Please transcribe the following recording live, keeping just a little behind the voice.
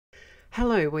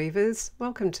Hello weavers,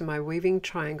 welcome to my Weaving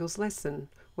Triangles lesson,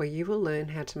 where you will learn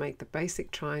how to make the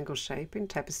basic triangle shape in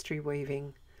tapestry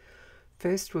weaving.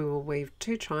 First we will weave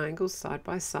two triangles side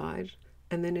by side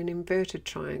and then an inverted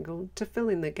triangle to fill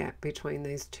in the gap between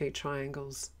these two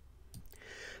triangles.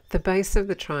 The base of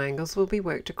the triangles will be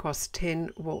worked across 10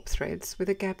 warp threads with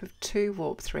a gap of 2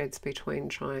 warp threads between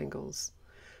triangles.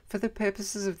 For the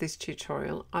purposes of this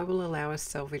tutorial, I will allow a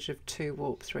selvage of 2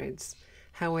 warp threads.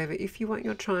 However, if you want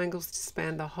your triangles to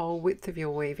span the whole width of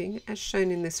your weaving, as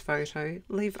shown in this photo,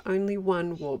 leave only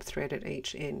 1 warp thread at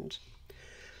each end.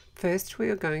 First, we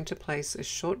are going to place a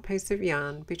short piece of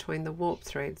yarn between the warp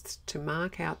threads to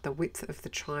mark out the width of the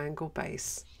triangle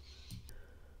base.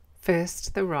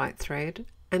 First the right thread,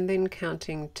 and then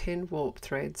counting 10 warp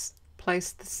threads,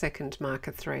 place the second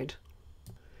marker thread.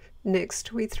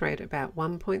 Next we thread about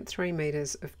 1.3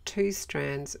 meters of 2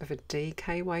 strands of a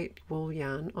DK weight wool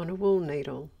yarn on a wool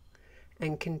needle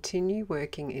and continue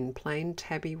working in plain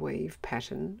tabby weave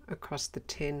pattern across the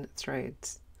 10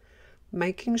 threads,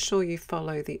 making sure you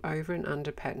follow the over and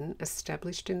under pattern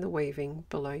established in the weaving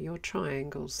below your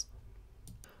triangles.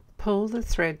 Pull the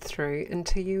thread through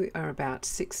until you are about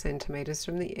 6 centimeters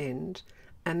from the end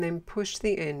and then push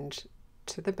the end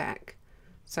to the back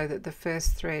so that the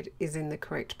first thread is in the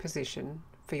correct position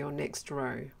for your next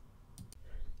row.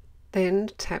 Then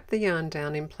tap the yarn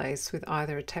down in place with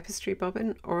either a tapestry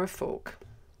bobbin or a fork.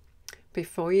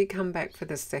 Before you come back for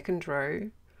the second row,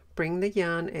 bring the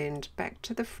yarn end back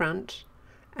to the front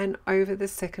and over the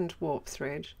second warp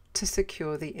thread to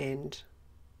secure the end.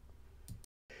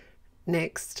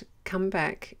 Next, come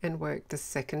back and work the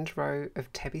second row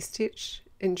of tabby stitch,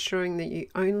 ensuring that you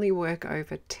only work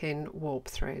over 10 warp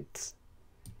threads.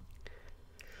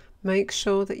 Make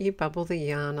sure that you bubble the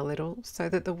yarn a little so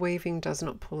that the weaving does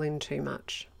not pull in too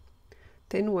much.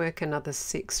 Then work another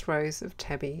 6 rows of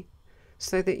tabby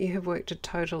so that you have worked a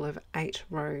total of 8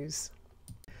 rows.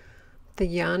 The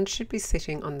yarn should be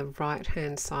sitting on the right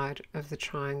hand side of the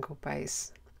triangle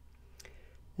base.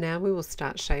 Now we will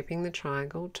start shaping the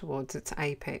triangle towards its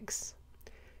apex.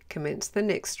 Commence the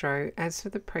next row as for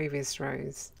the previous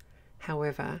rows.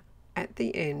 However, at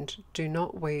the end do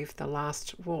not weave the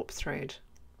last warp thread.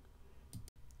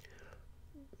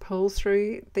 Pull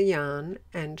through the yarn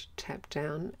and tap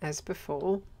down as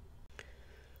before.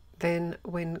 Then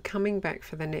when coming back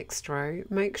for the next row,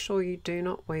 make sure you do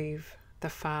not weave the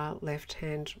far left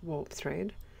hand warp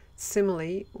thread.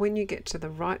 Similarly, when you get to the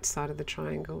right side of the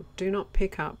triangle, do not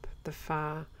pick up the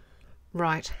far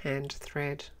right hand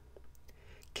thread.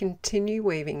 Continue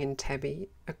weaving in tabby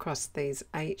across these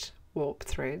 8 warp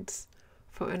threads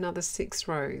for another 6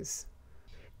 rows.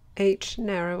 Each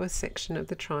narrower section of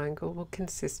the triangle will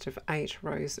consist of 8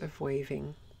 rows of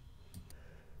weaving.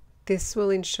 This will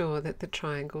ensure that the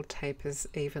triangle tapers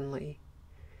evenly.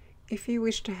 If you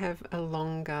wish to have a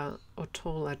longer or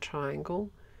taller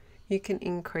triangle, you can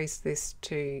increase this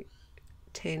to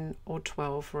 10 or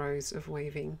 12 rows of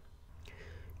weaving.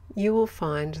 You will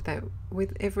find that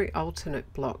with every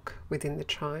alternate block within the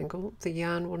triangle, the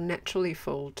yarn will naturally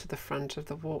fall to the front of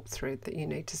the warp thread that you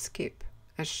need to skip,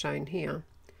 as shown here.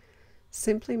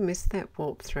 Simply miss that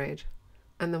warp thread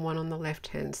and the one on the left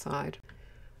hand side.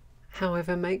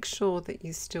 However, make sure that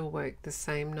you still work the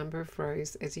same number of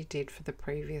rows as you did for the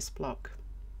previous block.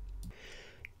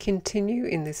 Continue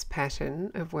in this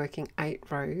pattern of working 8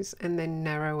 rows and then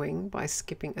narrowing by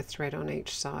skipping a thread on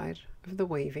each side of the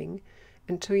weaving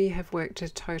until you have worked a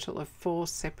total of 4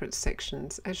 separate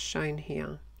sections as shown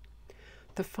here.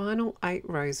 The final 8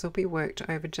 rows will be worked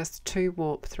over just 2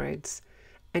 warp threads,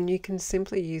 and you can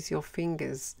simply use your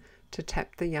fingers to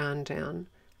tap the yarn down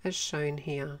as shown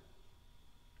here.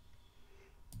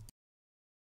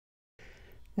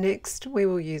 Next, we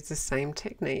will use the same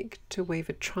technique to weave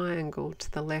a triangle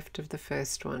to the left of the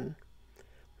first one.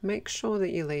 Make sure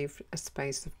that you leave a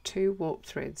space of 2 warp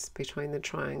threads between the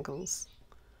triangles.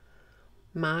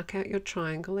 Mark out your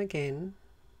triangle again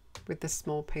with the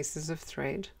small pieces of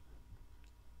thread,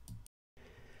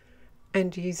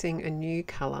 and using a new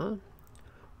colour,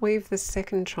 weave the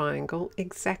second triangle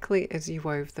exactly as you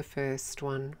wove the first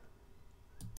one.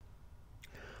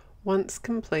 Once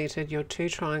completed, your 2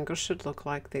 triangles should look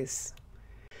like this.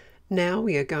 Now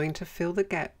we are going to fill the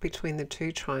gap between the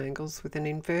 2 triangles with an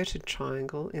inverted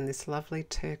triangle in this lovely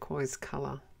turquoise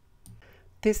colour.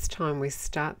 This time we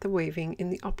start the weaving in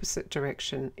the opposite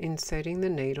direction, inserting the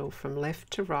needle from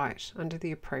left to right under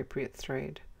the appropriate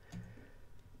thread.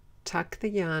 Tuck the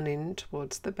yarn in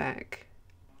towards the back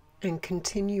and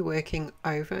continue working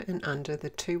over and under the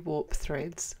 2 warp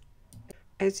threads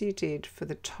as you did for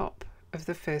the top of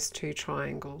the first 2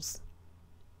 triangles.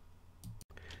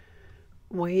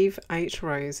 Weave 8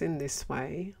 rows in this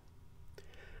way,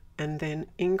 and then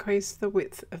increase the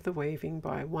width of the weaving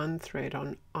by 1 thread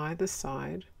on either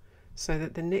side so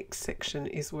that the next section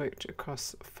is worked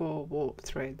across 4 warp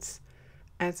threads,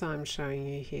 as I'm showing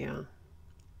you here.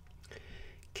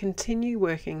 Continue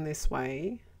working this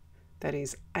way, that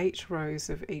is 8 rows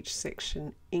of each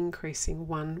section, increasing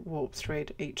 1 warp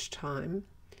thread each time,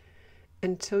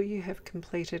 until you have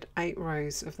completed 8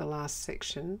 rows of the last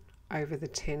section over the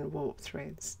 10 warp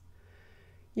threads.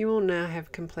 You will now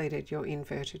have completed your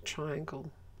inverted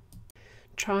triangle.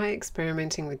 Try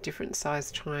experimenting with different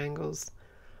sized triangles.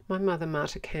 My mother,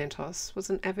 Patricia Cantos, was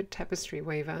an avid tapestry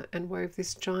weaver and wove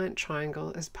this giant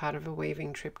triangle as part of a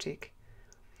weaving triptych.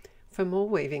 For more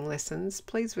weaving lessons,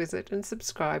 please visit and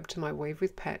subscribe to my Weave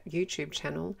with Pat YouTube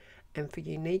channel, and for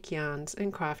unique yarns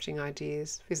and crafting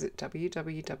ideas, visit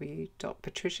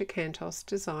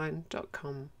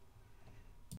www.patriciacantosdesign.com.